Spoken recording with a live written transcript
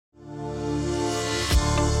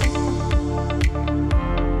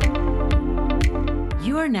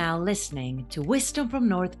You're now listening to Wisdom from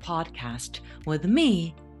North podcast with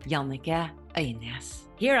me, Jannike Øynes.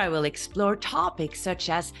 Here I will explore topics such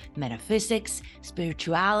as metaphysics,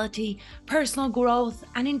 spirituality, personal growth,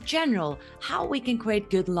 and in general, how we can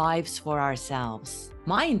create good lives for ourselves.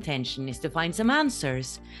 My intention is to find some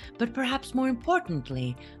answers, but perhaps more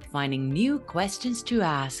importantly, finding new questions to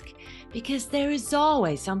ask, because there is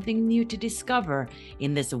always something new to discover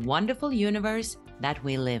in this wonderful universe that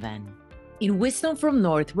we live in. In Wisdom from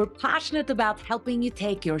North, we're passionate about helping you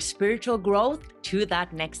take your spiritual growth to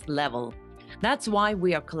that next level. That's why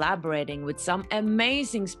we are collaborating with some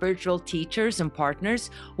amazing spiritual teachers and partners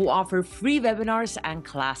who offer free webinars and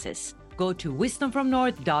classes. Go to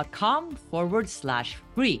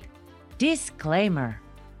wisdomfromnorth.com/free. Disclaimer.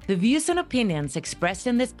 The views and opinions expressed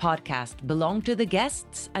in this podcast belong to the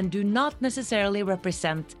guests and do not necessarily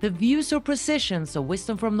represent the views or positions of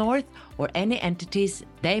Wisdom from North or any entities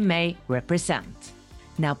they may represent.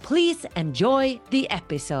 Now please enjoy the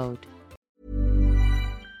episode.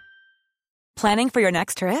 Planning for your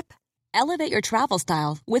next trip? Elevate your travel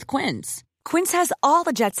style with Quince. Quince has all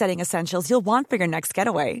the jet-setting essentials you'll want for your next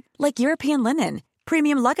getaway, like European linen,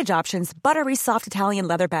 premium luggage options, buttery soft Italian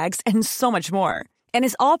leather bags, and so much more. And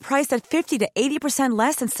is all priced at 50 to 80%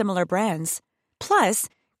 less than similar brands. Plus,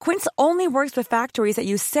 Quince only works with factories that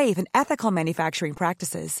use safe and ethical manufacturing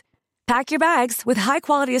practices. Pack your bags with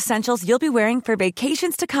high-quality essentials you'll be wearing for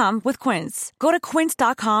vacations to come with Quince. Go to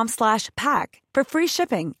quince.com/pack for free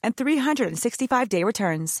shipping and 365-day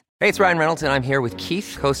returns. Hey, it's Ryan Reynolds, and I'm here with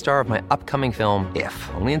Keith, co-star of my upcoming film, If,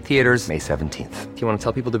 only in theaters May 17th. Do you want to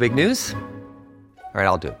tell people the big news? All right,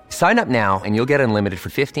 I'll do it. Sign up now and you'll get unlimited for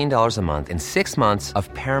 $15 a month and 6 months of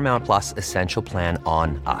Paramount Plus Essential Plan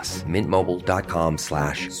on us.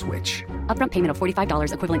 MintMobile.com/switch. Upfront payment of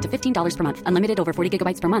 $45 equivalent to $15 per month. Unlimited over 40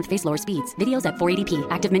 gigabytes per month. Face lower speeds. Videos at 480p.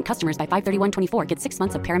 Active Mint customers by 531.24 get 6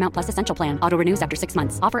 months of Paramount Plus Essential Plan. Auto renews after 6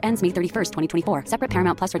 months. Offer ends May 31st, 2024. Separate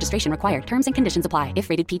Paramount Plus registration required. Terms and conditions apply if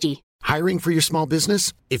rated PG. Hiring for your small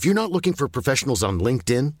business? If you're not looking for professionals on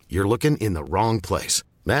LinkedIn, you're looking in the wrong place.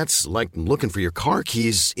 That's like looking for your car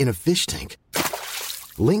keys in a fish tank.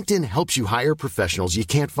 LinkedIn helps you hire professionals you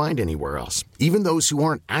can't find anywhere else, even those who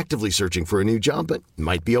aren't actively searching for a new job but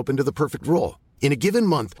might be open to the perfect role. In a given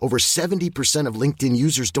month, over 70% of LinkedIn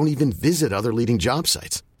users don't even visit other leading job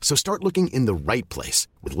sites. So start looking in the right place.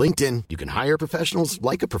 With LinkedIn, you can hire professionals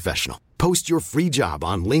like a professional. Post your free job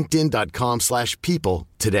on linkedin.com/people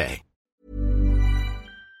today.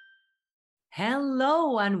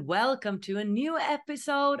 Hello and welcome to a new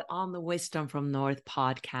episode on the Wisdom from North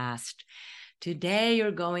podcast. Today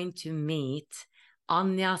you're going to meet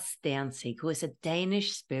Anja Steensig, who is a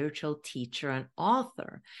Danish spiritual teacher and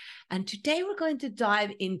author. And today we're going to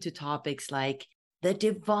dive into topics like the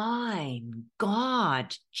divine,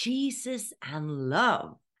 God, Jesus, and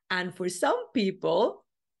love. And for some people,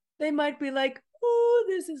 they might be like, oh,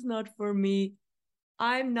 this is not for me.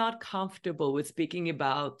 I'm not comfortable with speaking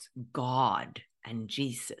about God and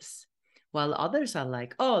Jesus, while others are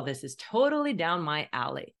like, oh, this is totally down my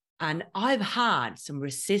alley. And I've had some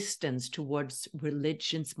resistance towards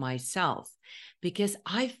religions myself, because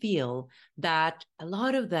I feel that a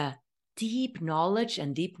lot of the deep knowledge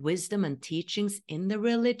and deep wisdom and teachings in the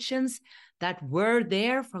religions that were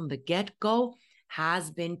there from the get-go has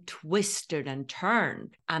been twisted and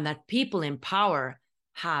turned, and that people in power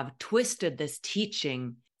have twisted this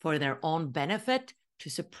teaching for their own benefit to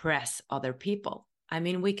suppress other people. I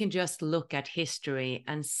mean, we can just look at history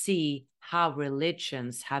and see how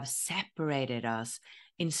religions have separated us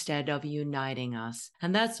instead of uniting us.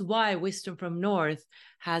 And that's why Wisdom from North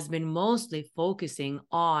has been mostly focusing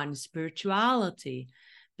on spirituality,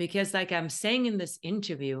 because like I'm saying in this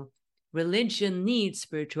interview, religion needs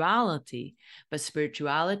spirituality, but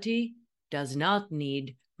spirituality does not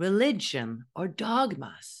need religion or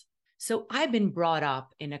dogmas. So I've been brought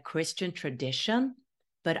up in a Christian tradition,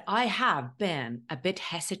 but I have been a bit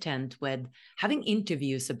hesitant with having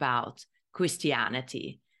interviews about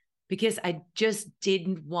Christianity, because I just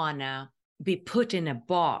didn't want to be put in a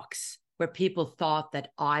box where people thought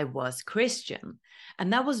that I was Christian.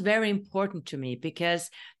 And that was very important to me, because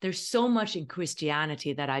there's so much in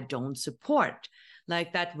Christianity that I don't support,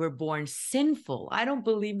 like that we're born sinful. I don't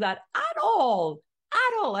believe that at all.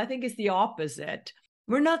 I think it's the opposite.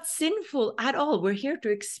 We're not sinful at all. We're here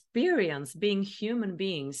to experience being human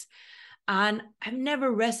beings. And I've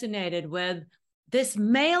never resonated with this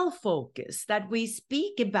male focus that we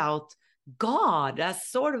speak about God as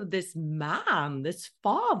sort of this man, this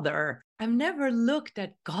father. I've never looked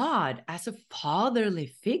at God as a fatherly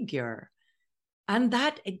figure. And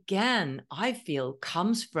that, again, I feel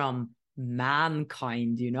comes from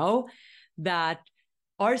mankind, that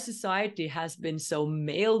our society has been so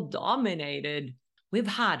male dominated. We've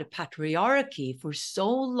had a patriarchy for so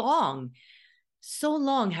long. So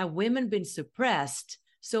long have women been suppressed.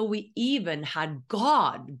 So we even had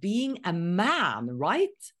God being a man, right?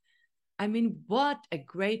 I mean, what a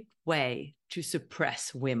great way to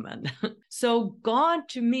suppress women. So God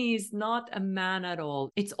to me is not a man at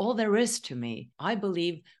all. It's all there is to me. I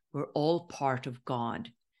believe we're all part of God.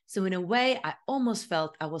 So in a way, I almost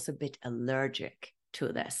felt I was a bit allergic to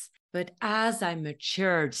this. But as I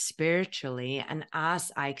matured spiritually and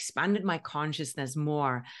as I expanded my consciousness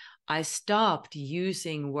more, I stopped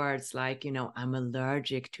using words like, I'm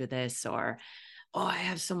allergic to this, or, oh, I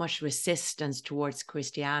have so much resistance towards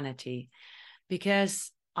Christianity,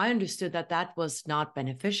 because I understood that that was not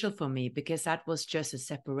beneficial for me, because that was just a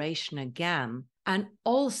separation again. And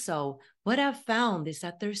also, what I've found is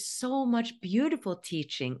that there's so much beautiful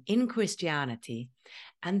teaching in Christianity.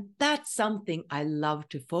 And that's something I love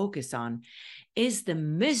to focus on, is the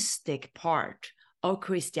mystic part of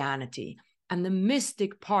Christianity and the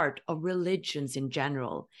mystic part of religions in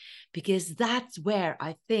general, because that's where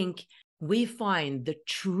I think we find the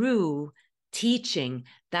true teaching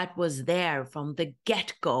that was there from the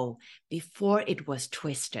get-go before it was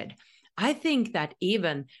twisted. I think that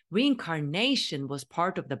even reincarnation was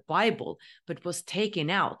part of the Bible, but was taken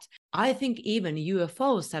out. I think even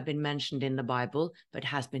UFOs have been mentioned in the Bible, but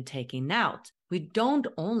has been taken out. We don't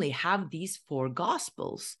only have these 4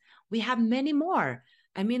 gospels. We have many more.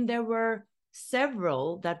 I mean, there were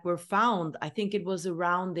several that were found. I think it was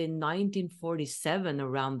around in 1947,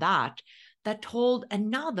 around that told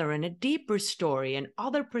another and a deeper story and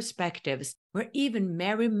other perspectives, where even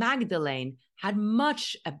Mary Magdalene had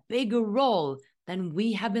much a bigger role than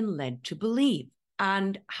we have been led to believe.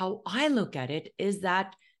 And how I look at it is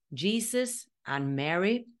that Jesus and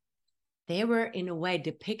Mary, they were in a way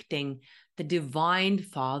depicting the divine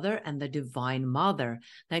father and the divine mother,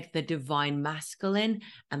 like the divine masculine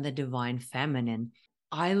and the divine feminine.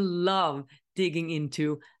 I love digging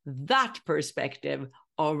into that perspective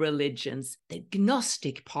of religions, the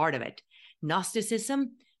Gnostic part of it.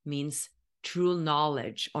 Gnosticism means true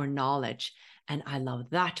knowledge or knowledge, and I love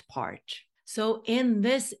that part. So in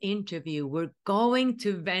this interview, we're going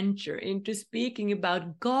to venture into speaking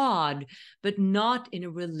about God, but not in a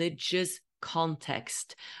religious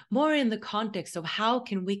context, more in the context of how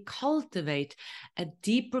can we cultivate a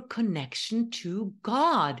deeper connection to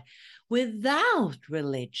God without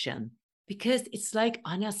religion. Because it's like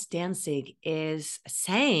Anja Steensig is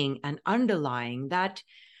saying and underlying that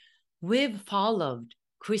we've followed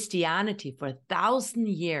Christianity for 1,000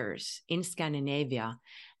 years in Scandinavia.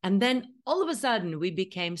 And then all of a sudden we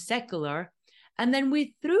became secular, and then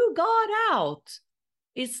we threw God out.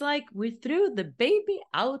 It's like we threw the baby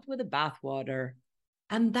out with the bathwater.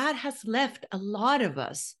 And that has left a lot of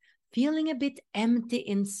us feeling a bit empty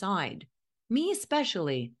inside, me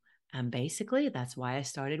especially. And basically, that's why I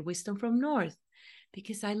started Wisdom from North,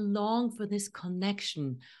 because I long for this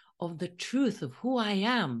connection of the truth of who I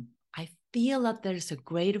am. I feel that there's a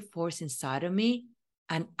greater force inside of me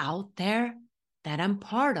and out there that I'm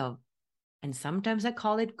part of. And sometimes I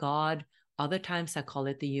call it God. Other times I call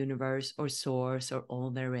it the universe or source or all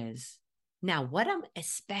there is. Now, what I'm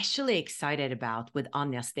especially excited about with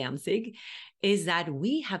Anja Steensig is that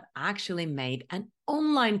we have actually made an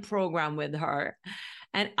online program with her.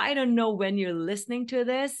 And I don't know when you're listening to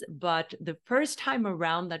this, but the first time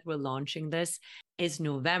around that we're launching this is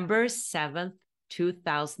November 7th,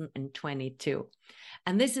 2022.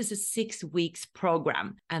 And this is a 6 weeks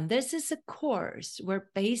program. And this is a course where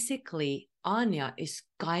basically Anja is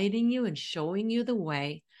guiding you and showing you the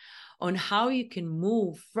way on how you can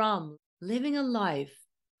move from living a life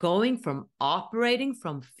going from operating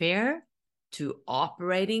from fear to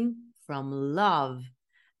operating from love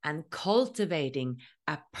and cultivating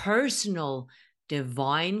a personal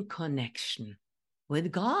divine connection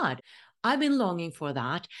with God. I've been longing for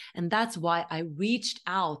that. And that's why I reached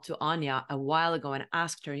out to Anja a while ago and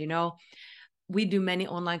asked her, we do many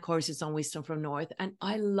online courses on Wisdom from North, and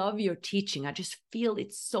I love your teaching. I just feel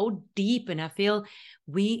it's so deep, and I feel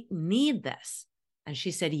we need this. And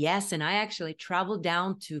she said yes. And I actually traveled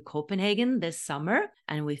down to Copenhagen this summer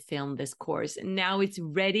and we filmed this course. And now it's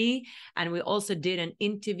ready. And we also did an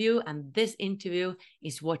interview. And this interview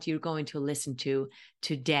is what you're going to listen to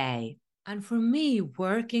today. And for me,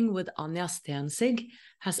 working with Anja Steensig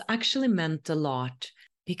has actually meant a lot,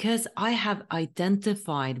 because I have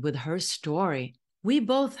identified with her story. We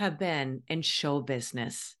both have been in show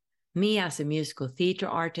business. Me as a musical theater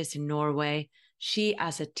artist in Norway, she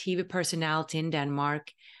as a TV personality in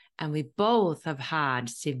Denmark, and we both have had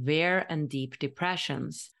severe and deep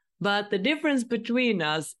depressions. But the difference between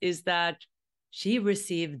us is that she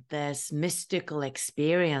received this mystical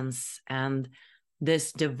experience and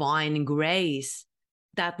this divine grace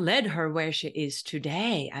that led her where she is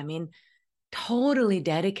today. I mean, totally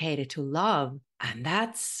dedicated to love. And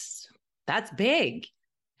that's big.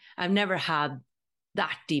 I've never had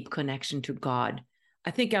that deep connection to God.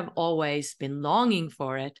 I think I've always been longing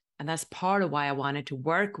for it. And that's part of why I wanted to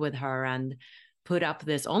work with her and put up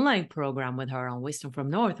this online program with her on Wisdom from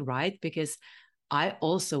North, right? Because I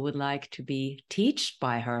also would like to be taught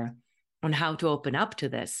by her on how to open up to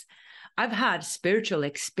this. I've had spiritual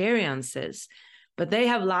experiences, but they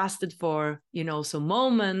have lasted for, some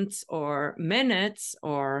moments or minutes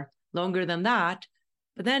or longer than that.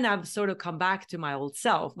 But then I've sort of come back to my old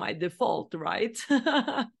self, my default, right?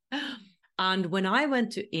 And when I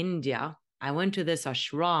went to India, I went to this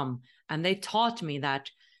ashram and they taught me that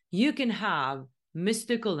you can have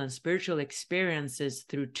mystical and spiritual experiences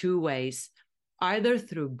through two ways, either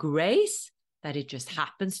through grace, that it just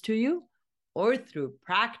happens to you, or through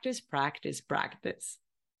practice, practice, practice.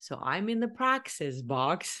 So I'm in the praxis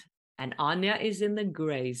box and Anja is in the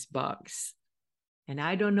grace box. And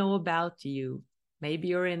I don't know about you. Maybe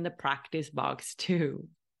you're in the practice box too.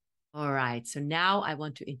 All right, so now I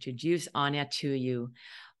want to introduce Anja to you.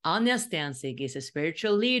 Anja Steensig is a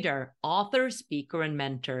spiritual leader, author, speaker, and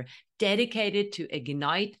mentor dedicated to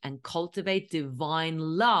ignite and cultivate divine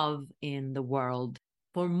love in the world.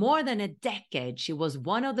 For more than a decade, she was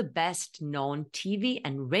one of the best-known TV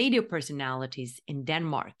and radio personalities in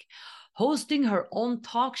Denmark, hosting her own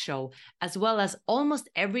talk show, as well as almost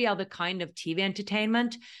every other kind of TV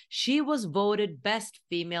entertainment. She was voted best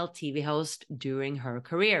female TV host during her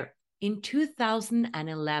career. In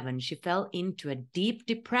 2011, she fell into a deep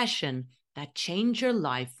depression that changed her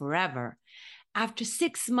life forever. After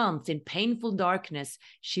 6 months in painful darkness,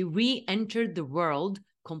 she re-entered the world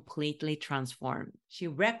completely transformed. She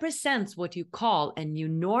represents what you call a new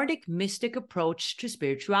Nordic mystic approach to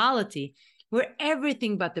spirituality, where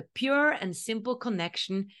everything but the pure and simple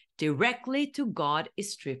connection directly to God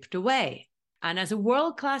is stripped away. And as a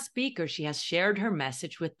world-class speaker, she has shared her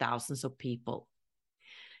message with thousands of people.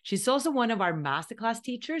 She's also one of our masterclass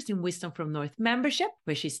teachers in Wisdom from North membership,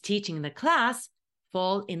 where she's teaching the class,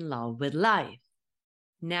 Fall in Love with Life.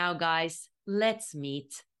 Now, guys, let's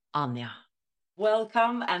meet Anja.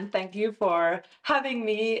 Welcome, and thank you for having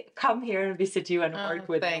me come here and visit you and work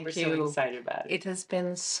with you. We're so excited about it. It has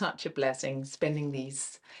been such a blessing spending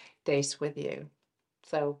these days with you.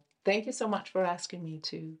 So thank you so much for asking me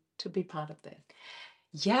to be part of this.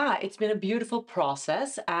 Yeah, it's been a beautiful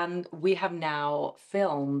process, and we have now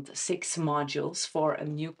filmed 6 modules for a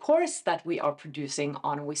new course that we are producing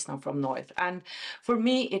on Wisdom from North. And for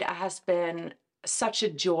me, it has been such a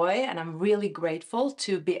joy, and I'm really grateful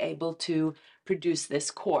to be able to produce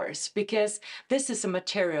this course, because this is a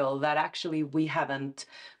material that actually we haven't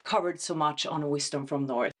covered so much on Wisdom from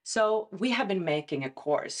North. So we have been making a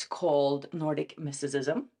course called Nordic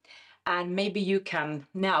Mysticism. And maybe you can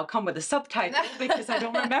now come with a subtitle because I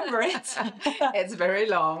don't remember it. It's very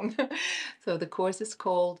long. So the course is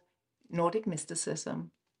called Nordic Mysticism,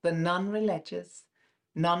 the non-religious,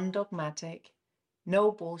 non-dogmatic,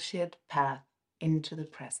 no bullshit path into the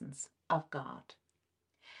presence of God.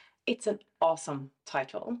 It's an awesome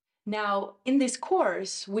title. Now, in this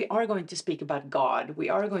course, we are going to speak about God. We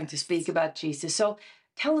are going to speak about Jesus. So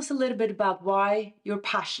tell us a little bit about why you're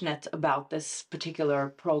passionate about this particular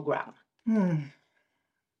program.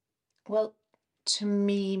 Well, to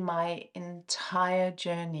me, my entire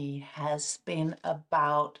journey has been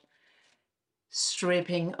about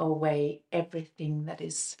stripping away everything that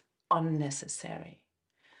is unnecessary.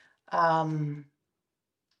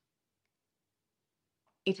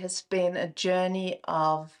 It has been a journey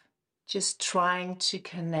of just trying to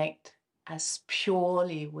connect as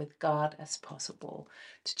purely with God as possible,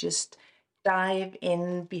 to just dive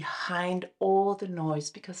in behind all the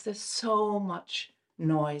noise, because there's so much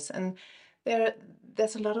noise, and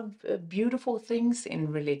there's a lot of beautiful things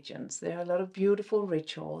in religions. There are a lot of beautiful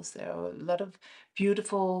rituals. There are a lot of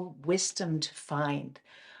beautiful wisdom to find.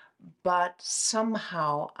 But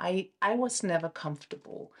somehow I was never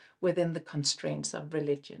comfortable within the constraints of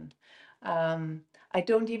religion. I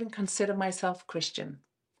don't even consider myself Christian,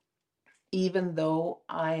 even though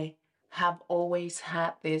I have always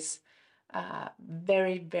had this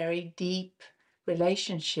very, very deep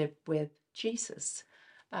relationship with Jesus,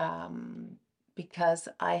 because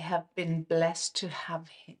I have been blessed to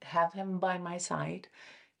have him by my side.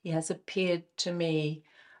 He has appeared to me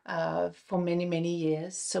for many, many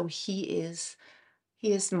years. So he is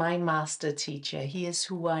my master teacher. He is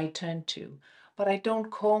who I turn to. But I don't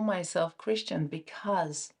call myself Christian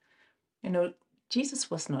because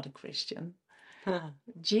Jesus was not a Christian.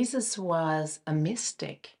 Jesus was a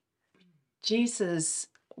mystic. Jesus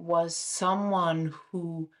was someone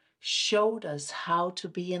who showed us how to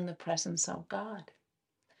be in the presence of God.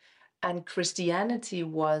 And Christianity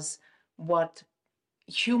was what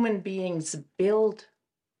human beings build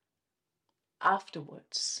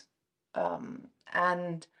afterwards.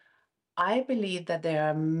 And I believe that there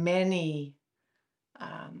are many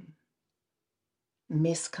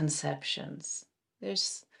misconceptions.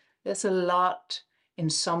 There's a lot in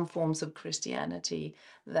some forms of Christianity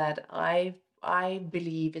that I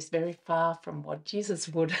believe is very far from what Jesus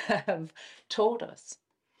would have taught us.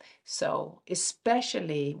 So,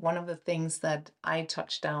 especially one of the things that I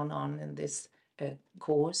touched down on in this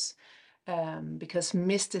course, because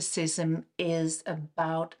mysticism is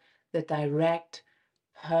about the direct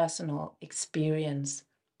personal experience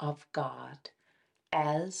of God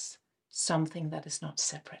as something that is not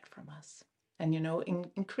separate from us. And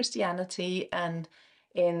in Christianity and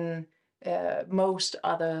in most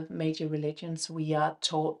other major religions, we are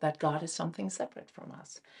taught that God is something separate from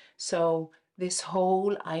us. So this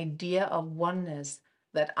whole idea of oneness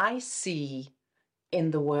that I see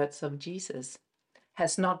in the words of Jesus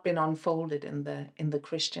has not been unfolded in the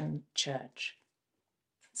Christian church.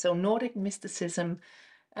 So Nordic mysticism,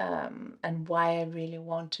 and why I really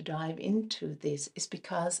want to dive into this, is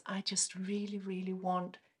because I just really, really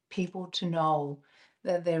want people to know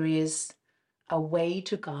that there is a way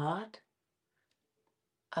to God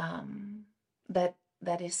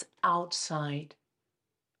that is outside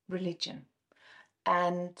religion.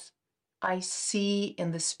 And I see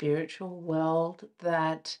in the spiritual world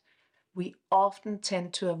that we often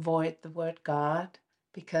tend to avoid the word God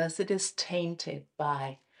because it is tainted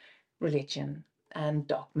by religion and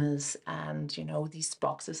dogmas and, these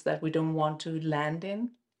boxes that we don't want to land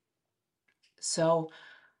in. So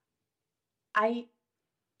I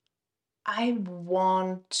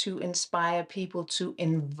want to inspire people to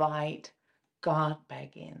invite God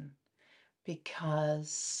back in,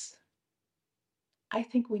 because I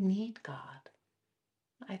think we need God.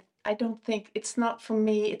 I don't think, it's not, for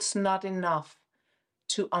me, it's not enough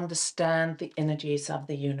to understand the energies of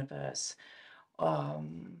the universe,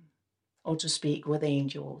 or to speak with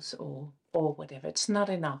angels or whatever. It's not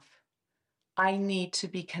enough. I need to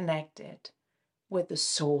be connected with the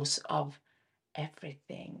source of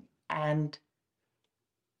everything. And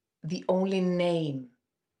the only name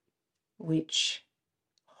which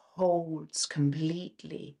holds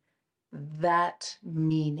completely that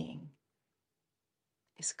meaning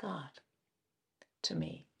is God, to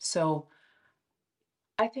me. So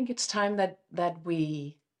I think it's time that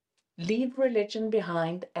we leave religion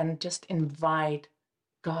behind and just invite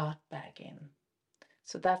God back in.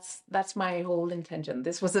 So that's my whole intention.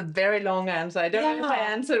 This was a very long answer. I don't know if I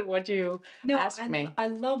answered what you asked me. I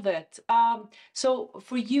love it. So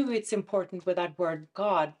for you, it's important with that word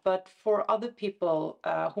God, but for other people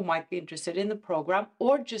who might be interested in the program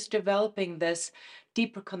or just developing this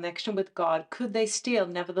deeper connection with God, could they still,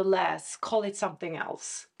 nevertheless, call it something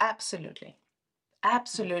else? Absolutely.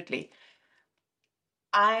 Absolutely.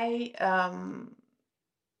 I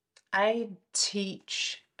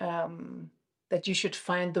teach that you should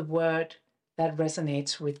find the word that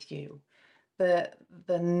resonates with you, the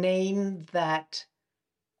name that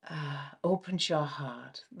opens your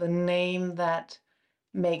heart, the name that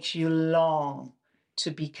makes you long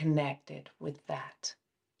to be connected with that.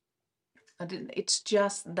 And it's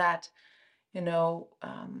just that,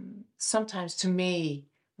 sometimes to me,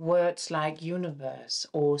 words like universe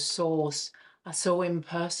or source are so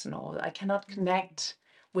impersonal. I cannot connect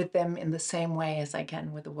with them in the same way as I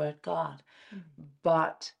can with the word God.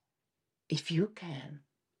 But if you can,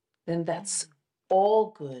 then that's all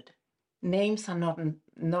good. Names are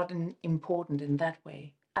not important in that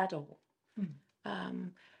way at all.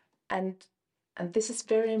 And this is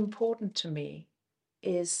very important to me,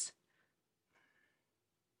 is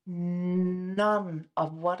none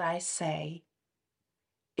of what I say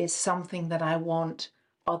is something that I want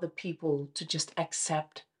other people to just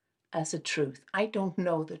accept as a truth. I don't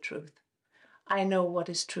know the truth. I know what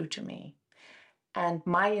is true to me. And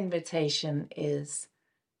my invitation is,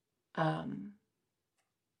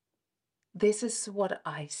 this is what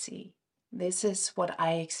I see. This is what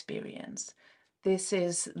I experience. This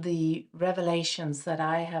is the revelations that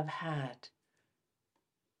I have had.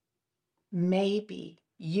 Maybe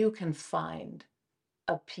you can find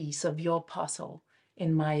a piece of your puzzle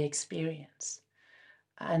in my experience.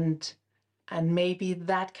 And maybe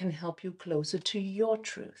that can help you closer to your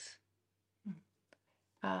truth.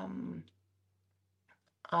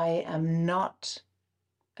 I am not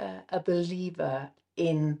a believer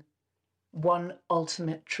in one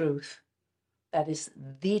ultimate truth that is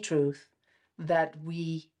the truth that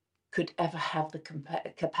we could ever have the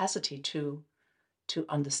capacity to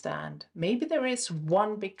understand. Maybe there is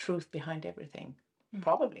one big truth behind everything,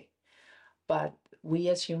 probably, but we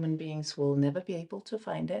as human beings will never be able to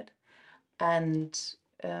find it. And,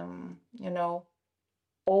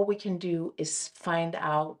 all we can do is find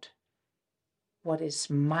out what is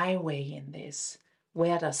my way in this.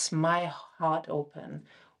 Where does my heart open?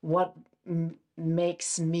 What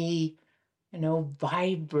makes me,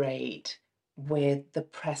 vibrate with the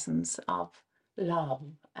presence of love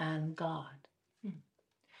and God?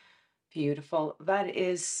 Beautiful. That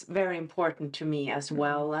is very important to me as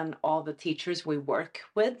well. And all the teachers we work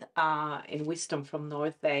with in Wisdom from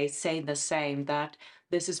North, they say the same, that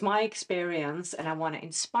this is my experience and I want to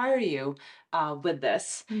inspire you with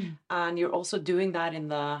this. And you're also doing that in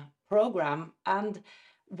the program. And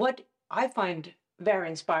what I find very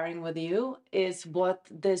inspiring with you is what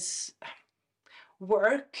this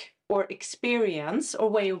work or experience or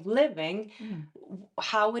way of living,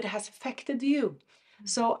 how it has affected you.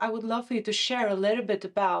 So I would love for you to share a little bit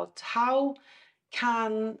about how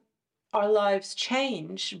can our lives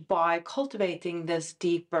change by cultivating this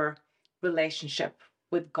deeper relationship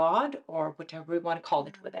with God, or whatever we want to call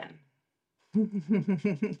it within.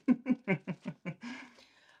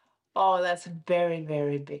 Oh, that's a very,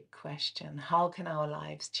 very big question. How can our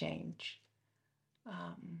lives change?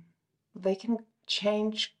 They can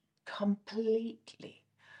change completely.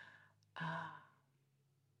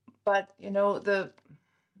 But,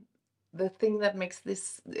 the thing that makes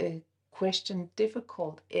this question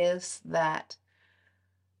difficult is that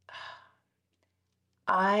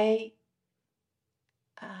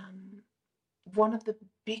one of the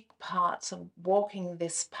big parts of walking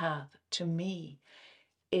this path to me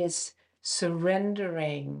is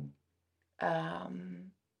surrendering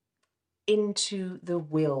into the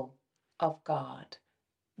will of God,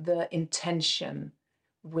 the intention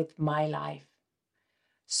with my life.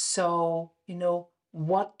 So,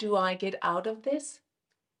 what do I get out of this?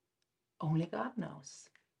 Only God knows,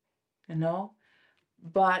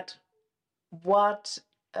 But what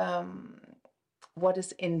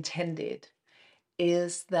is intended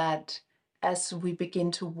is that as we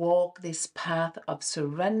begin to walk this path of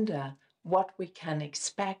surrender, what we can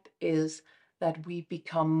expect is that we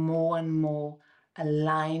become more and more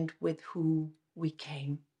aligned with who we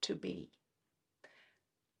came to be.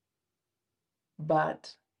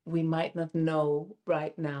 But we might not know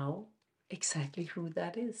right now exactly who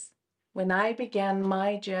that is. When I began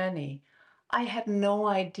my journey, I had no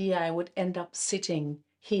idea I would end up sitting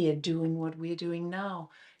here doing what we're doing now,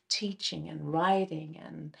 teaching and writing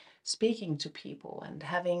and speaking to people and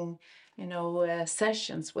having,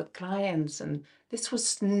 sessions with clients. And this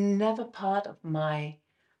was never part of my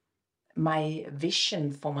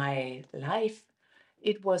vision for my life.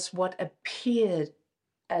 It was what appeared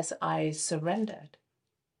as I surrendered.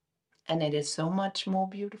 And it is so much more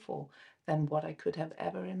beautiful than what I could have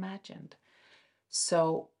ever imagined.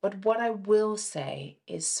 So, but what I will say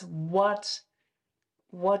is what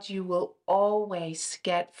you will always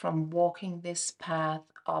get from walking this path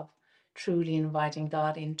of truly inviting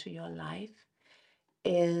God into your life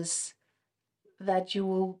is that you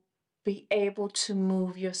will be able to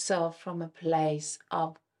move yourself from a place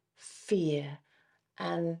of fear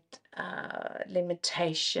and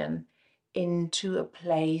limitation into a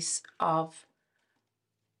place of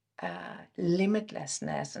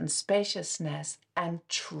limitlessness and spaciousness and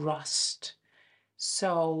trust.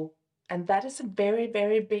 So, and that is a very,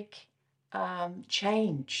 very big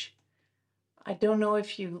change. I don't know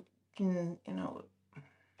if you can,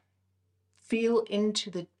 feel into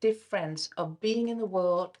the difference of being in the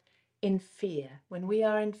world in fear. When we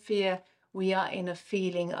are in fear, we are in a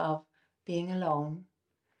feeling of being alone.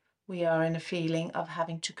 We are in a feeling of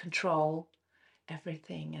having to control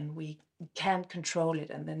everything, and we can't control it,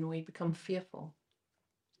 and then we become fearful.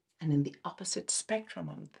 And in the opposite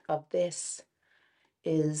spectrum of this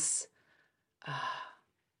is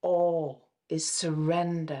awe, is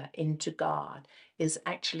surrender into God, is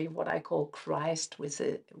actually what I call Christ,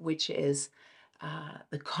 which is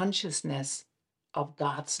the consciousness of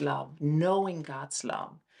God's love, knowing God's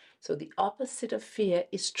love. So the opposite of fear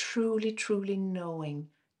is truly, truly knowing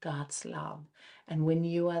God's love. And when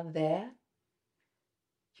you are there,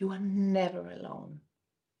 you are never alone.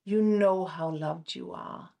 You know how loved you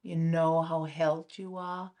are. You know how held you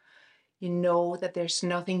are. You know that there's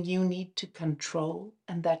nothing you need to control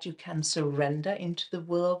and that you can surrender into the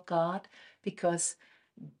will of God, because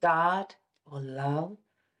God or love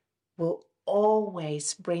will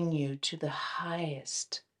always bring you to the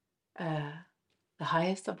highest the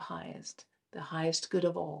highest of highest, the highest good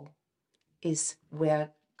of all, is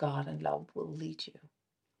where God and love will lead you.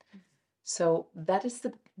 So that is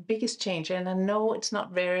the biggest change. And I know it's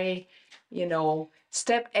not very,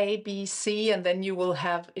 step A, B, C, and then you will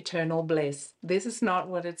have eternal bliss. This is not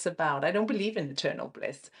what it's about. I don't believe in eternal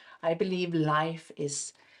bliss. I believe life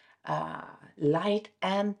is light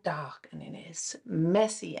and dark, and it is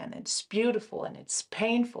messy, and it's beautiful, and it's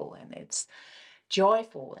painful, and it's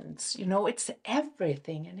joyful, and it's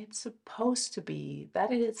everything, and it's supposed to be.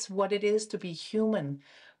 That is what it is to be human.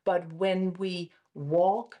 But when we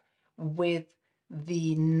walk with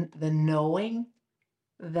the knowing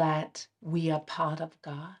that we are part of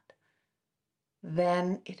God,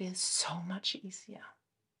 then it is so much easier.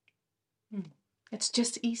 It's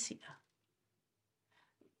just easier.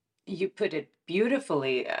 You put it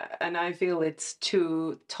beautifully, and I feel it's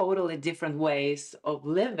two totally different ways of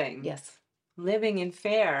living. Yes. Living in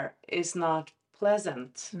fear is not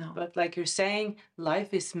pleasant. No. But like you're saying,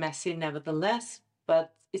 life is messy nevertheless,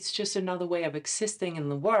 but it's just another way of existing in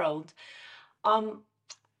the world.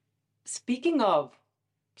 Speaking of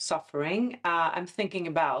suffering, I'm thinking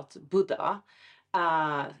about Buddha.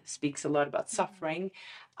 Speaks a lot about suffering.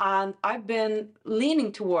 And I've been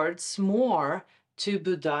leaning towards more to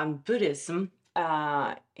Buddha and Buddhism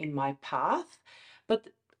in my path. But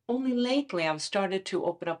only lately I've started to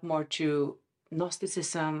open up more to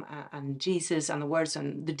Gnosticism and Jesus and the words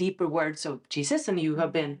and the deeper words of Jesus. And you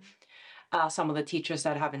have been some of the teachers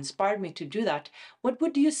that have inspired me to do that. What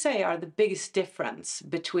would you say are the biggest difference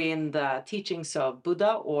between the teachings of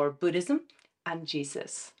Buddha or Buddhism and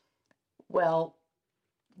Jesus? Well,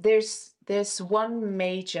 there's one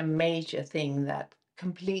major thing that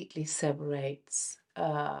completely separates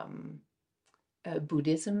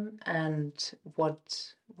Buddhism and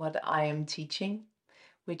what I am teaching,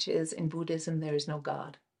 which is, in Buddhism there is no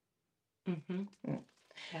God.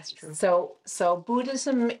 That's true. So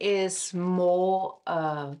Buddhism is more,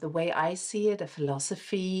 the way I see it, a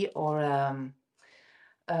philosophy or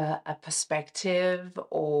a perspective,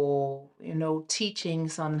 or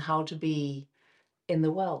teachings on how to be in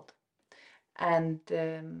the world. And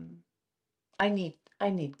I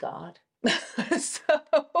need God.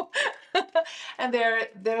 And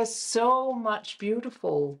there's so much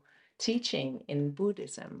beautiful teaching in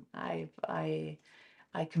Buddhism.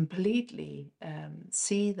 I completely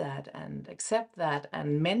see that and accept that,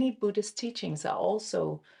 and many Buddhist teachings are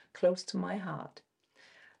also close to my heart.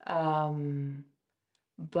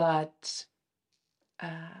 But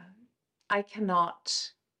I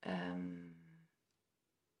cannot.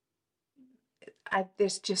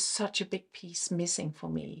 There's just such a big piece missing for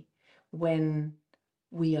me when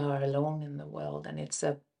we are alone in the world, and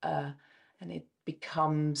and it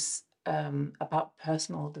becomes about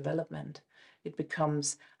personal development. It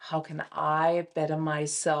becomes, how can I better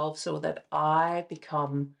myself so that I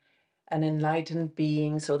become an enlightened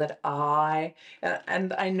being, so that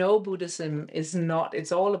and I know Buddhism is not,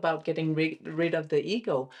 it's all about getting rid of the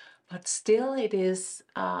ego, but still it is,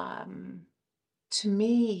 to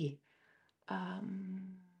me,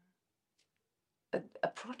 a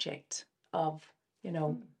project of,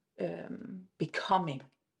 becoming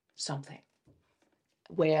something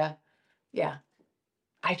where,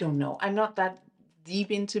 I don't know. I'm not that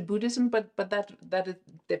deep into Buddhism, but that is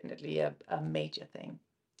definitely a major thing.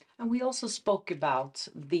 And we also spoke about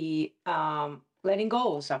the letting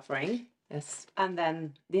go of suffering. Yes. And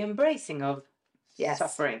then the embracing of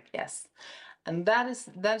suffering. Yes. And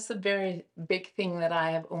that's a very big thing that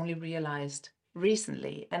I have only realized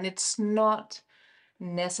recently. And it's not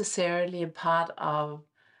necessarily a part of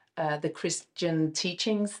the Christian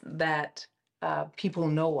teachings that people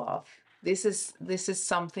know of. This is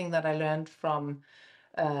something that I learned from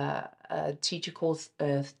a teacher called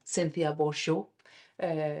Cynthia Bourgeot,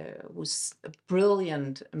 who's a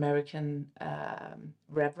brilliant American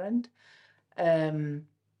reverend. And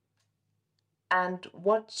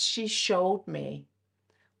what she showed me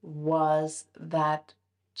was that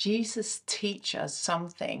Jesus teaches us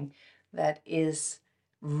something that is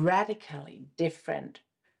radically different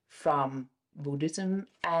from Buddhism,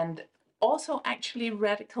 and also actually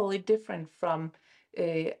radically different from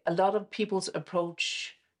a lot of people's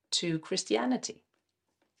approach to Christianity,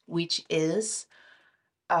 which is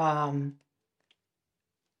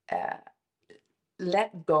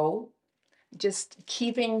let go, just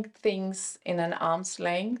keeping things in an arm's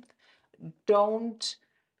length. Don't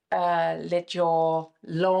let go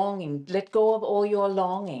of all your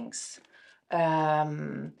longings,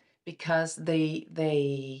 because they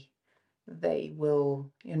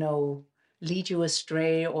will, lead you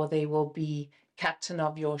astray, or they will be captain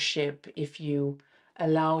of your ship if you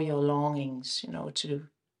allow your longings,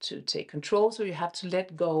 to take control. So you have to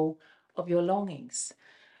let go of your longings.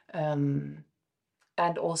 And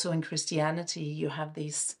also in Christianity, you have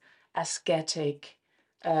these ascetic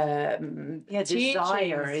desire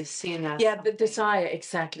teachings. is seen as The desire,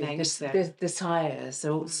 exactly. This desire.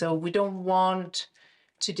 So we don't want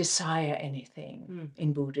to desire anything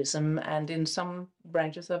in Buddhism, and in some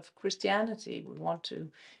branches of Christianity, we want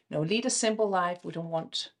to, lead a simple life. We don't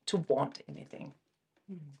want to want anything.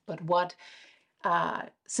 But what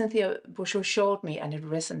Cynthia Bouchot showed me, and it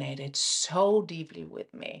resonated so deeply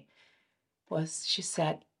with me, was she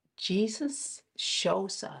said, Jesus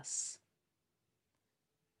shows us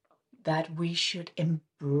that we should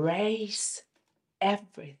embrace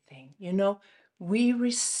everything. We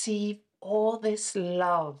receive all this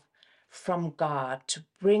love from God to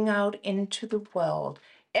bring out into the world.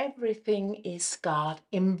 Everything is God.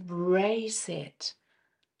 Embrace it.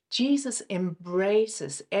 Jesus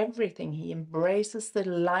embraces everything. He embraces the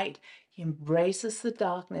light. He embraces the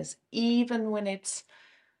darkness, even when it's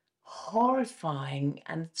horrifying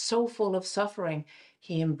and so full of suffering.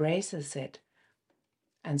 He embraces it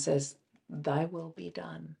and says, thy will be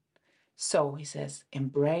done. So he says,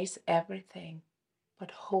 embrace everything,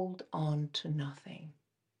 but hold on to nothing.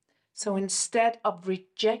 So instead of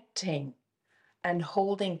rejecting and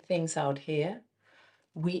holding things out here,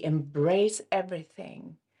 we embrace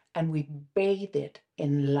everything and we bathe it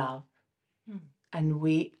in love. And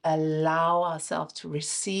we allow ourselves to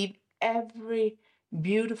receive every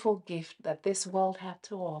beautiful gift that this world has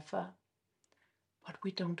to offer, but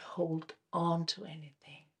we don't hold on to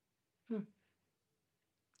anything.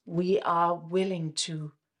 We are willing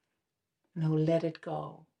to let it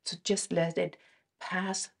go, to just let it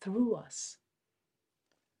pass through us.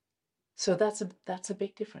 So that's a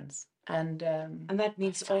big difference, and that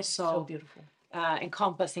means also so beautiful,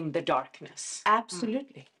 encompassing the darkness.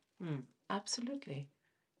 Absolutely, absolutely.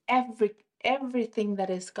 Everything that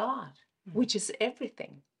is God, which is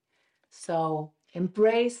everything. So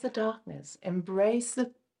embrace the darkness, embrace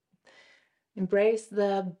the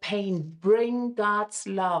pain. Bring God's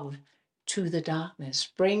love to the darkness.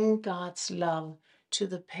 Bring God's love to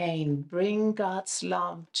the pain. Bring God's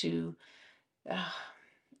love to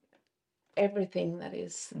everything that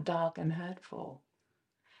is dark and hurtful.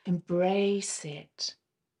 Embrace it,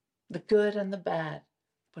 the good and the bad,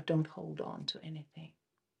 but don't hold on to anything.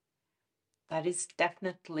 That is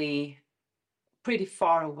definitely pretty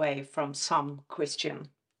far away from some Christian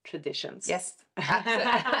traditions. Yes,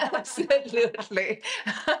 absolutely.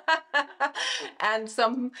 And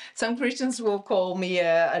some Christians will call me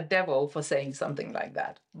a devil for saying something like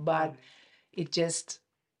that. But it just,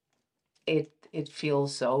 it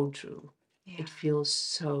feels so true. Yeah. It feels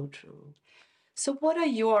so true. So what are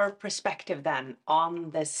your perspective then on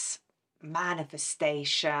this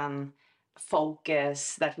manifestation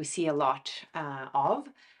focus that we see a lot of?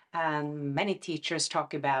 And many teachers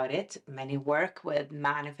talk about it. Many work with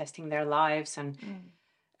manifesting their lives and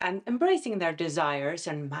embracing their desires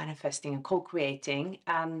and manifesting and co-creating.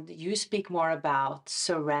 And you speak more about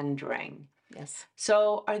surrendering. Yes.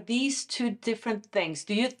 So are these two different things?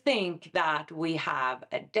 Do you think that we have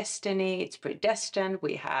a destiny, it's predestined,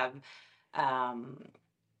 we have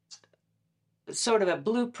sort of a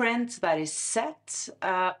blueprint that is set,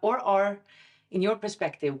 or are, in your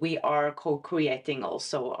perspective, we are co-creating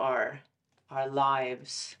also our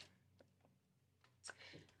lives?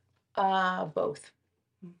 Both.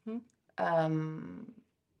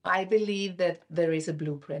 I believe that there is a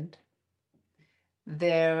blueprint.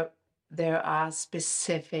 There are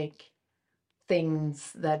specific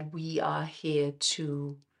things that we are here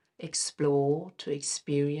to explore, to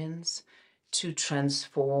experience, to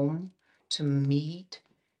transform, to meet,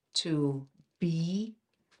 to be.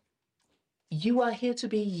 You are here to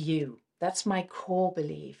be you. That's my core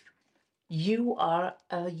belief. You are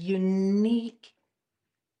a unique,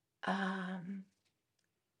 a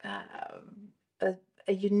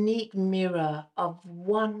unique mirror of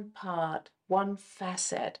one part, one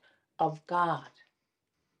facet of God.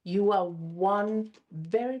 You are one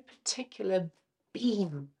very particular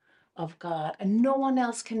beam of God, and no one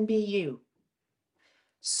else can be you.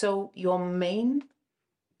 So your main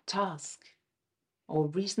task or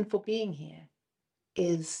reason for being here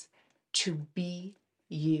is to be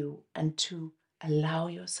you and to allow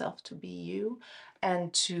yourself to be you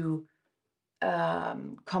and to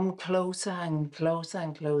come closer and closer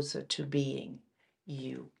and closer to being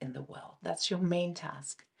you in the world. That's your main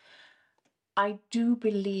task. I do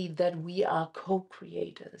believe that we are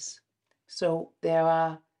co-creators. So there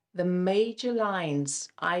are the major lines,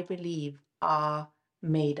 I believe, are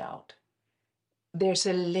made out. There's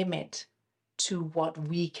a limit to what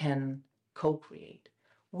we can co-create.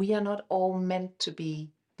 We are not all meant to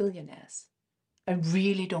be billionaires. I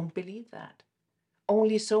really don't believe that.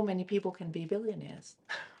 Only so many people can be billionaires.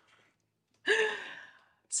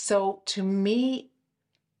 So to me,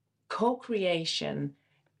 co-creation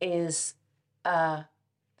is a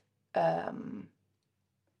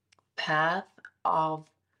path of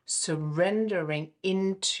surrendering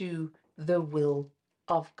into the will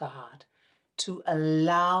of God, to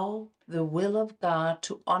allow the will of God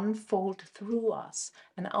to unfold through us.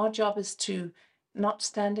 And our job is to not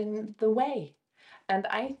stand in the way. And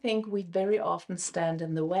I think we very often stand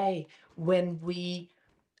in the way when we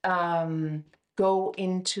go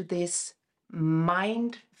into this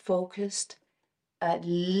mind-focused,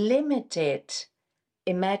 limited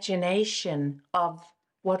imagination of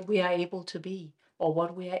what we are able to be or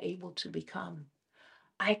what we are able to become.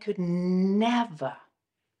 I could never,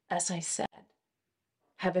 as I said,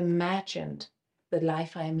 have imagined the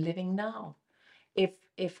life I am living now.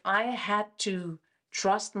 If I had to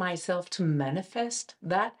trust myself to manifest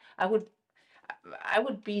that, I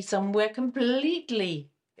would be somewhere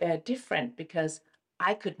completely different, because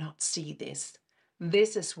I could not see this.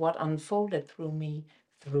 This is what unfolded through me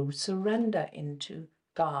through surrender into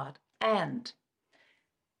God and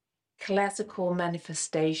classical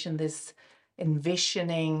manifestation, this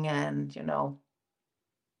envisioning and,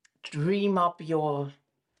 dream up your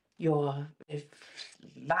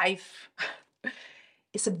life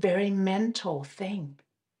is a very mental thing.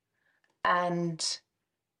 And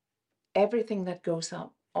everything that goes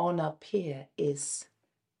on up here is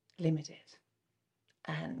limited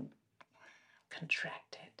and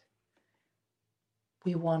contracted.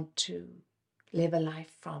 We want to live a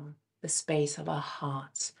life from the space of our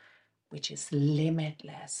hearts, which is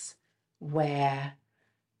limitless, where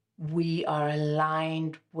we are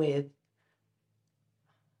aligned with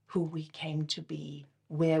who we came to be,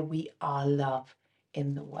 where we are love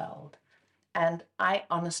in the world. And I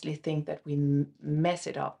honestly think that we mess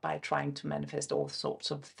it up by trying to manifest all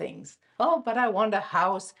sorts of things. Oh, but I want a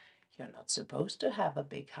house. You're not supposed to have a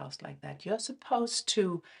big house like that. You're supposed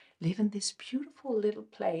to live in this beautiful little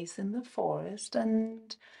place in the forest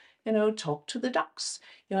and, talk to the ducks.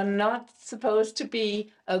 You're not supposed to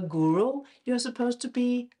be a guru. You're supposed to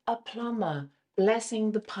be a plumber,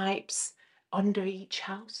 blessing the pipes under each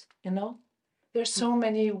house, There's so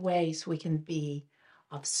many ways we can be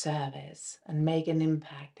of service and make an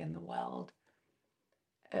impact in the world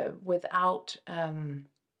without,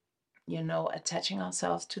 attaching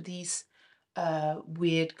ourselves to these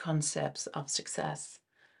weird concepts of success,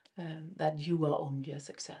 that you will own your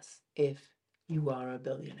success if you are a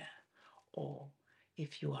billionaire, or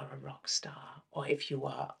if you are a rock star, or if you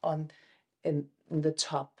are in the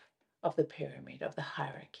top of the pyramid, of the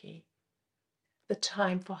hierarchy. The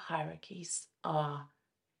time for hierarchies are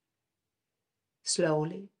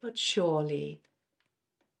slowly but surely,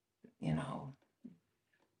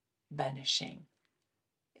 vanishing.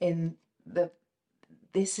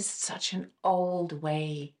 This is such an old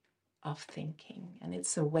way of thinking, and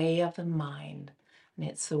it's a way of the mind, and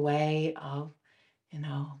it's a way of,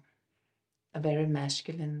 a very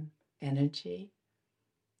masculine energy.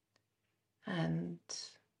 And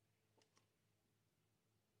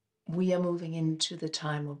we are moving into the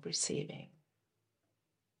time of receiving.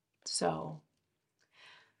 So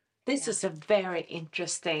this is a very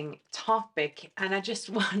interesting topic, and I just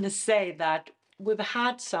want to say that we've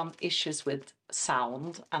had some issues with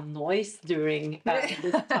sound and noise during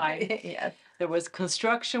this time. Yes. There was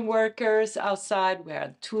construction workers outside. We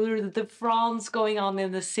had Tour de France going on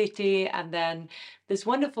in the city, and then this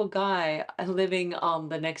wonderful guy living on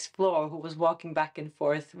the next floor who was walking back and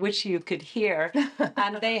forth, which you could hear.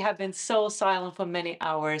 And they have been so silent for many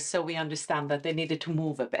hours, so we understand that they needed to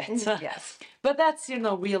move a bit. Yes. But that's,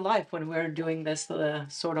 real life when we're doing this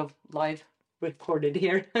sort of live recorded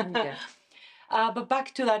here. Yeah. But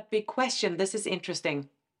back to that big question, this is interesting.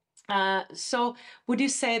 So would you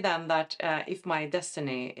say then that if my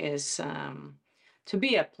destiny is to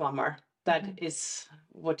be a plumber, that is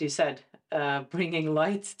what you said, bringing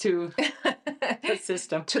light to the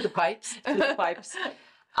system, To the pipes. to the pipes,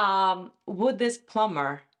 would this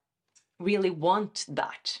plumber really want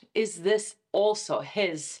that? Is this also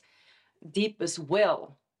his deepest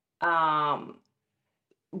will?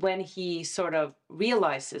 When he sort of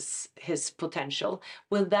realizes his potential,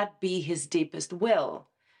 will that be his deepest will?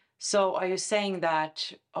 So are you saying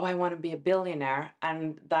that, I want to be a billionaire,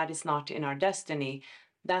 and that is not in our destiny?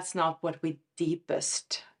 That's not what we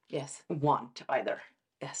deepest Yes. want either.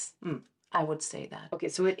 Yes. I would say that. Okay,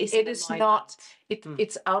 so it is not,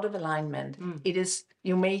 it's out of alignment. It is,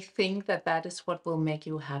 you may think that is what will make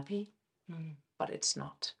you happy, but it's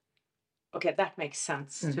not. Okay, that makes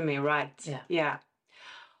sense to me, right? Yeah. Yeah.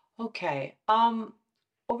 Okay.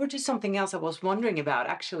 Over to something else I was wondering about.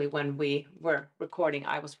 Actually, when we were recording,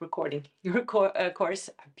 I was recording your course.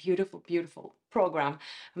 A beautiful, beautiful program.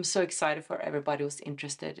 I'm so excited for everybody who's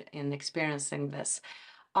interested in experiencing this.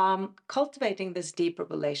 Cultivating this deeper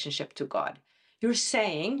relationship to God. You're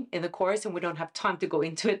saying in the course, and we don't have time to go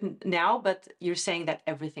into it now, but you're saying that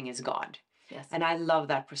everything is God. Yes. And I love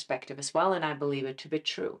that perspective as well, and I believe it to be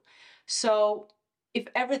true. So if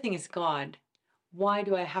everything is God, why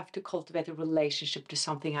do I have to cultivate a relationship to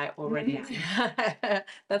something I already am?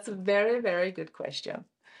 That's a very, very good question.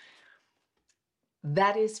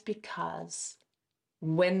 That is because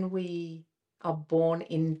when we are born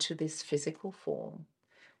into this physical form,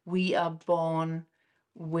 we are born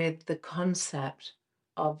with the concept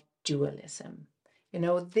of dualism.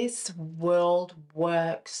 This world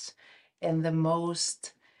works in the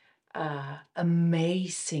most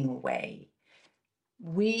amazing way.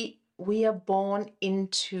 We are born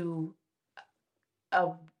into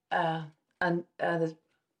a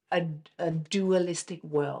dualistic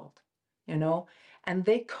world, and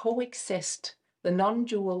they coexist. The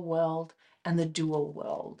non-dual world and the dual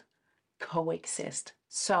world coexist.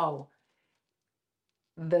 So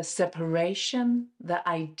the separation, the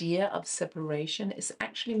idea of separation is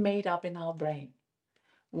actually made up in our brain.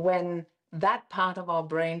 When that part of our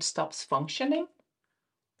brain stops functioning,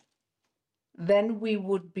 then we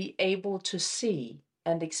would be able to see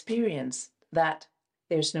and experience that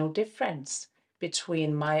there's no difference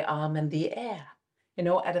between my arm and the air,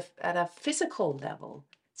 at a physical level,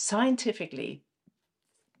 scientifically,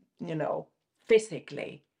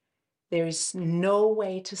 physically. There is no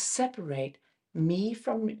way to separate me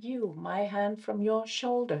from you, my hand from your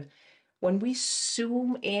shoulder. When we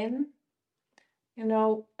zoom in,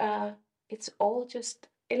 it's all just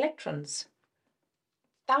electrons,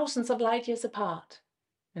 thousands of light years apart,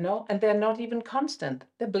 and they're not even constant.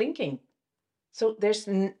 They're blinking. So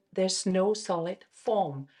there's no solid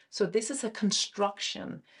form. So this is a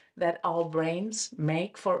construction that our brains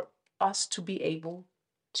make for us to be able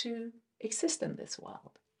to exist in this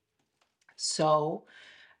world. So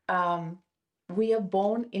we are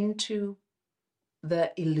born into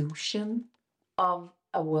the illusion of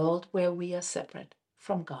a world where we are separate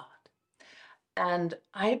from God. And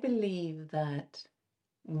I believe that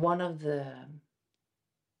one of the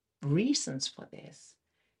reasons for this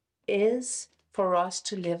is for us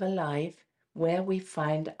to live a life where we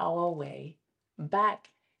find our way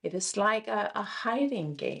back. It is like a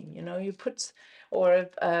hiding game, you put, or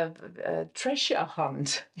a treasure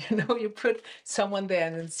hunt, you put someone there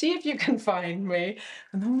and see if you can find me,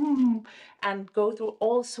 and go through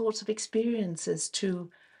all sorts of experiences to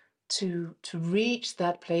reach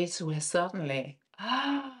that place where suddenly,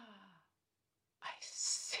 I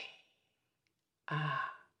see.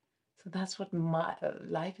 So that's what my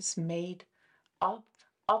life is made up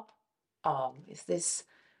of, is this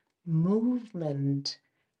movement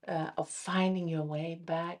of finding your way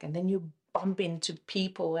back. And then you bump into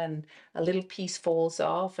people and a little piece falls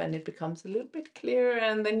off and it becomes a little bit clearer,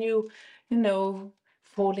 and then you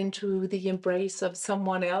fall into the embrace of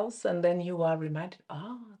someone else, and then you are reminded,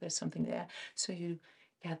 there's something there. So you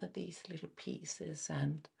gather these little pieces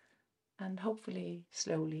and hopefully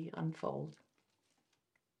slowly unfold.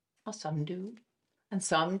 Or some do, and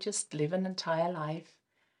some just live an entire life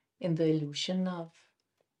in the illusion of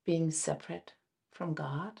being separate from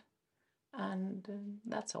God, and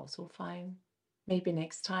that's also fine. Maybe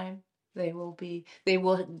next time they will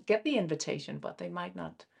get the invitation, but they might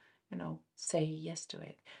not, say yes to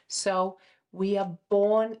it. So we are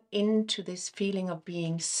born into this feeling of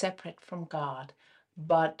being separate from God,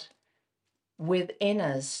 but within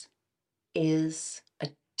us is a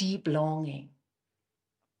deep longing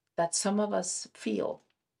that some of us feel.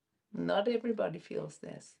 Not everybody feels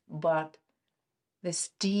this, but this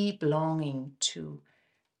deep longing to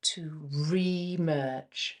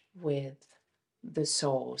re-merge with the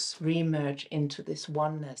source, re-merge into this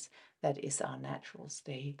oneness that is our natural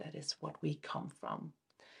state, that is what we come from.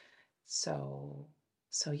 So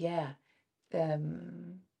yeah.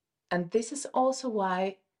 And this is also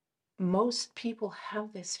why most people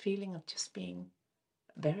have this feeling of just being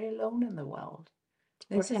very alone in the world.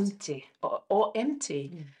 Empty. Or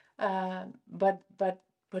empty. But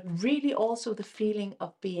really also the feeling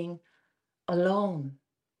of being alone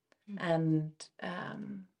and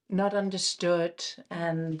not understood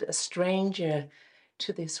and a stranger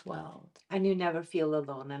to this world. And you never feel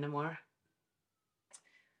alone anymore?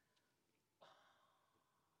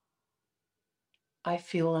 I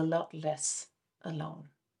feel a lot less alone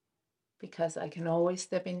because I can always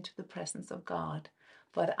step into the presence of God,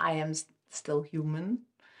 but I am still human.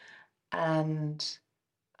 And,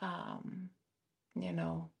 you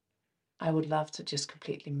know, I would love to just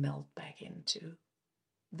completely melt back into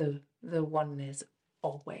the oneness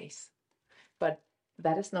always. But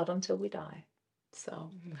that is not until we die.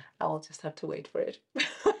 So I will just have to wait for it.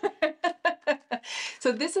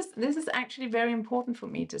 So this is actually very important for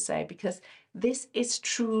me to say, because this is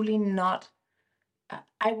truly not,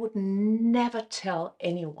 I would never tell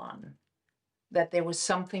anyone that there was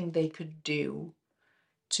something they could do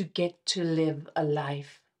to get to live a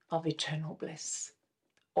life of eternal bliss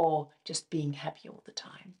or just being happy all the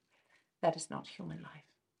time. That is not human life.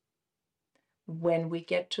 When we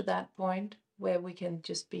get to that point where we can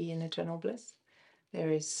just be in eternal bliss, there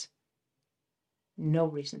is no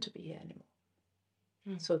reason to be here anymore.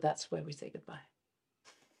 So that's where we say goodbye.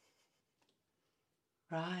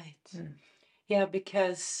 Right. Yeah,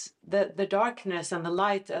 because the darkness and the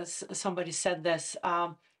light, as somebody said this,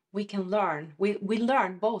 we can learn. We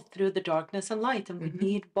learn both through the darkness and light, and we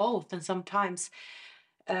need both. And sometimes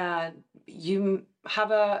you have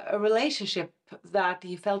a relationship that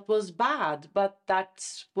you felt was bad, but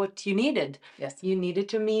that's what you needed. Yes. You needed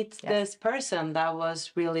to meet this person that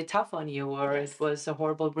was really tough on you, or it was a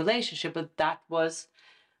horrible relationship, but that was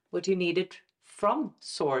what you needed from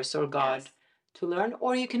Source or God to learn.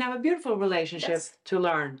 Or you can have a beautiful relationship to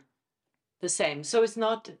learn the same. So it's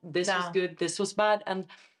not this was good, this was bad. And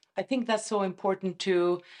I think that's so important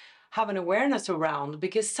to have an awareness around,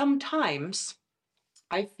 because sometimes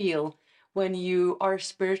I feel when you are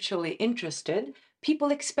spiritually interested,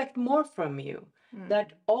 people expect more from you.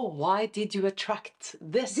 That, oh, why did you attract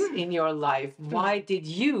this in your life? Why did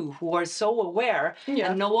you, who are so aware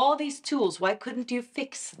and know all these tools, why couldn't you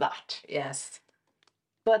fix that? Yes.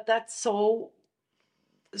 But that's so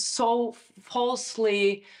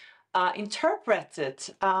falsely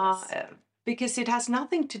interpreted, because it has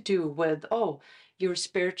nothing to do with, oh, you're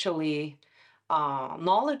spiritually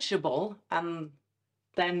knowledgeable, and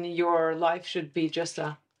then your life should be just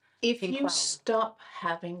a If you stop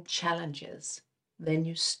having challenges, then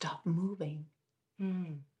you stop moving.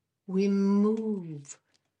 We move,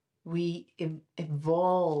 we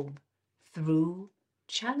evolve through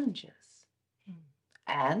challenges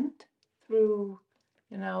and through,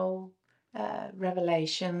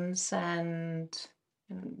 revelations and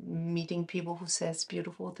meeting people who says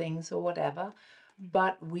beautiful things or whatever.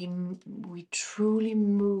 But we truly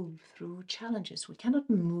move through challenges. We cannot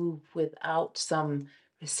move without some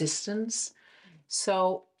resistance.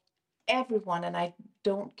 So everyone, and I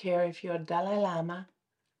don't care if you're Dalai Lama,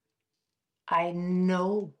 I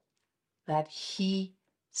know that he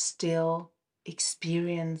still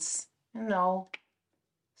experience,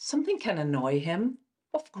 something can annoy him.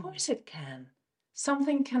 Of course it can.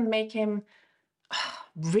 Something can make him,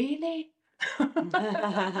 really?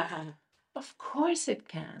 Of course it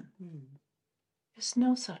can. There's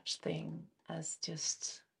no such thing as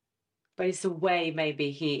just... But it's the way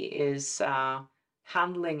maybe he is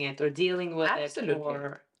handling it or dealing with it,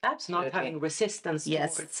 or not having resistance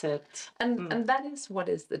towards it. And that is what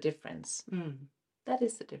is the difference. That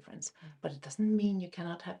is the difference. But it doesn't mean you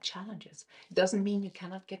cannot have challenges. It doesn't mean you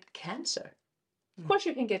cannot get cancer. Of course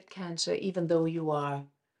you can get cancer even though you are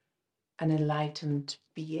an enlightened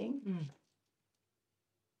being.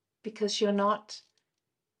 Because you're not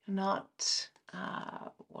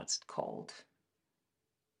what's it called?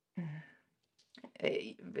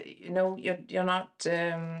 You're not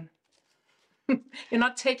you're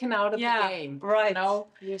not taken out of the game. Right.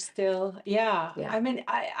 You're still, I mean,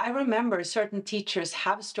 I remember certain teachers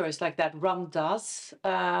have stories like that. Ram Dass,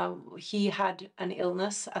 he had an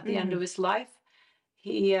illness at the end of his life.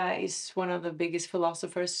 He is one of the biggest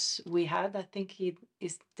philosophers we had. I think he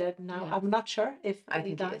is dead now. I'm not sure if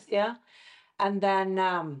he died. Yeah. And then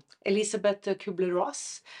Elisabeth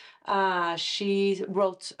Kubler-Ross, she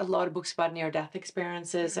wrote a lot of books about near-death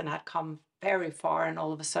experiences and had come very far, and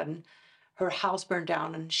all of a sudden her house burned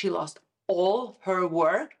down and she lost all her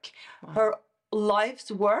work, her life's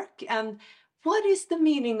work. And what is the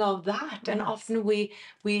meaning of that? And often we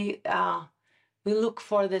look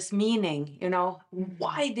for this meaning,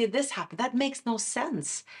 why did this happen? That makes no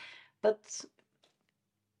sense. But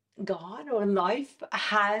God or life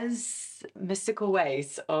has mystical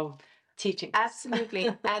ways of teaching. Absolutely.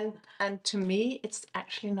 and to me, it's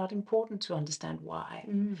actually not important to understand why.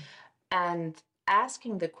 And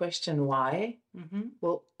asking the question why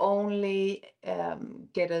will only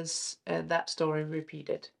get us that story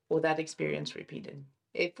repeated or that experience repeated.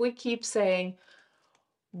 If we keep saying,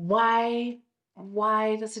 why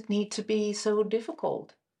does it need to be so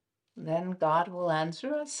difficult? then God will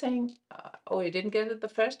answer us saying, oh, you didn't get it the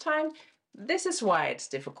first time? This is why it's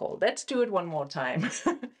difficult. Let's do it one more time.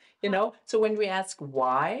 So when we ask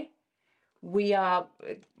why, we are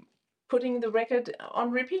putting the record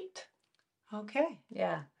on repeat. Okay.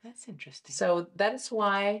 Yeah. That's interesting. So that is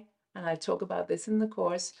why, and I talk about this in the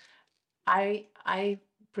course, I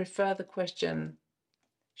prefer the question,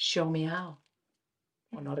 show me how.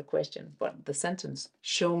 Well, not a question, but the sentence,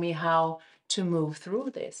 show me how to move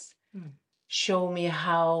through this. Show me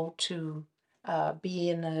how to be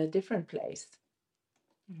in a different place.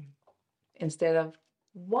 Instead of,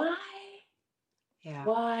 why? Yeah.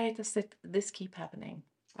 Why does this keep happening?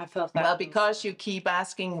 I felt that. Well, because you keep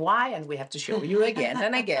asking why, and we have to show you again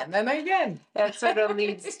and again and again. That sort of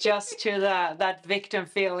leads just to that victim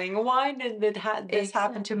feeling. Why did this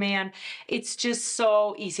happen to me? And it's just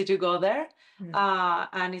so easy to go there.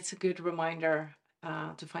 And it's a good reminder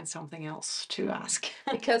to find something else to ask.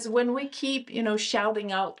 Because when we keep,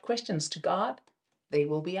 shouting out questions to God, they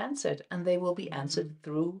will be answered, and they will be answered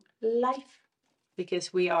through life.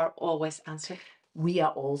 Because we are always answered. We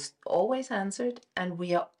are always answered, and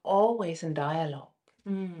we are always in dialogue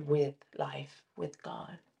with life, with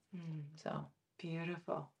God. So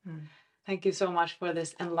beautiful. Thank you so much for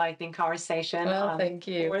this enlightening conversation. Well, thank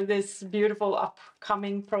you. For this beautiful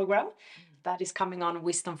upcoming program that is coming on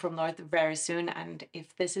Wisdom from North very soon. And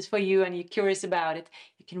if this is for you and you're curious about it,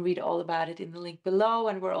 you can read all about it in the link below.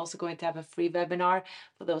 And we're also going to have a free webinar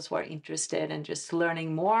for those who are interested in just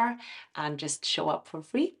learning more and just show up for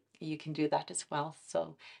free. You can do that as well.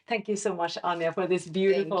 So thank you so much, Anja, for this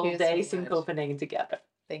beautiful days in Copenhagen together.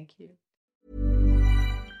 Thank you.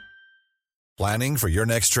 Planning for your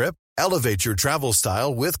next trip? Elevate your travel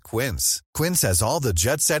style with Quince. Quince has all the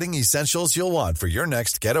jet-setting essentials you'll want for your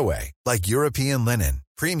next getaway, like European linen,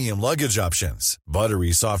 premium luggage options,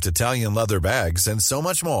 buttery soft Italian leather bags, and so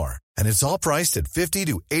much more. And it's all priced at 50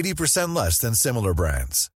 to 80% less than similar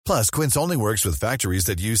brands. Plus, Quince only works with factories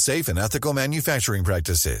that use safe and ethical manufacturing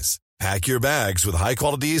practices. Pack your bags with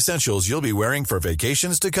high-quality essentials you'll be wearing for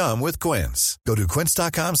vacations to come with Quince. Go to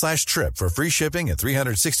quince.com/trip for free shipping and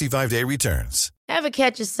 365-day returns. Ever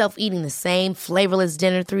catch yourself eating the same flavorless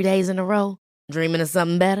dinner 3 days in a row? Dreaming of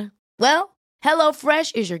something better? Well,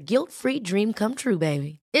 HelloFresh is your guilt-free dream come true,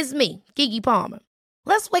 baby. It's me, Keke Palmer.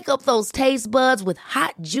 Let's wake up those taste buds with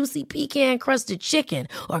hot, juicy pecan-crusted chicken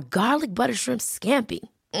or garlic butter shrimp scampi.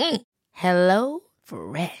 Hello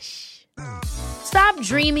Fresh. Stop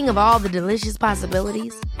dreaming of all the delicious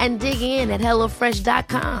possibilities and dig in at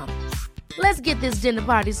HelloFresh.com. Let's get this dinner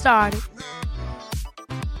party started.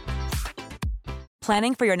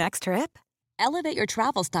 Planning for your next trip? Elevate your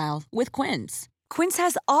travel style with Quince. Quince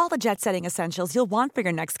has all the jet-setting essentials you'll want for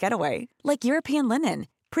your next getaway, like European linen,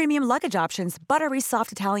 premium luggage options, buttery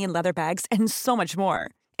soft Italian leather bags, and so much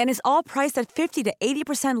more. And is all priced at 50 to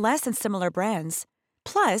 80% less than similar brands.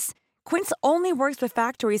 Plus, Quince only works with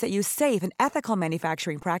factories that use safe and ethical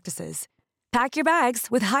manufacturing practices. Pack your bags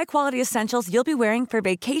with high-quality essentials you'll be wearing for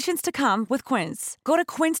vacations to come with Quince. Go to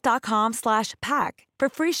quince.com/pack for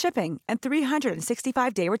free shipping and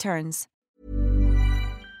 365-day returns.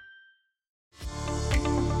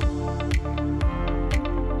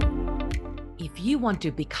 If you want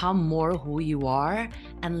to become more who you are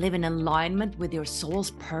and live in alignment with your soul's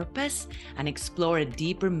purpose and explore a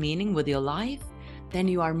deeper meaning with your life, then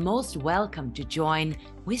you are most welcome to join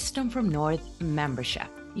Wisdom from North membership.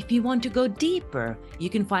 If you want to go deeper, you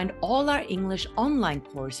can find all our English online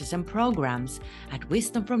courses and programs at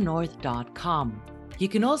wisdomfromnorth.com. You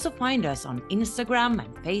can also find us on Instagram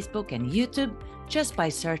and Facebook and YouTube just by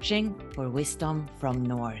searching for Wisdom from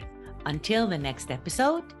North. Until the next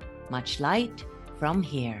episode, much light from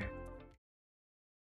here.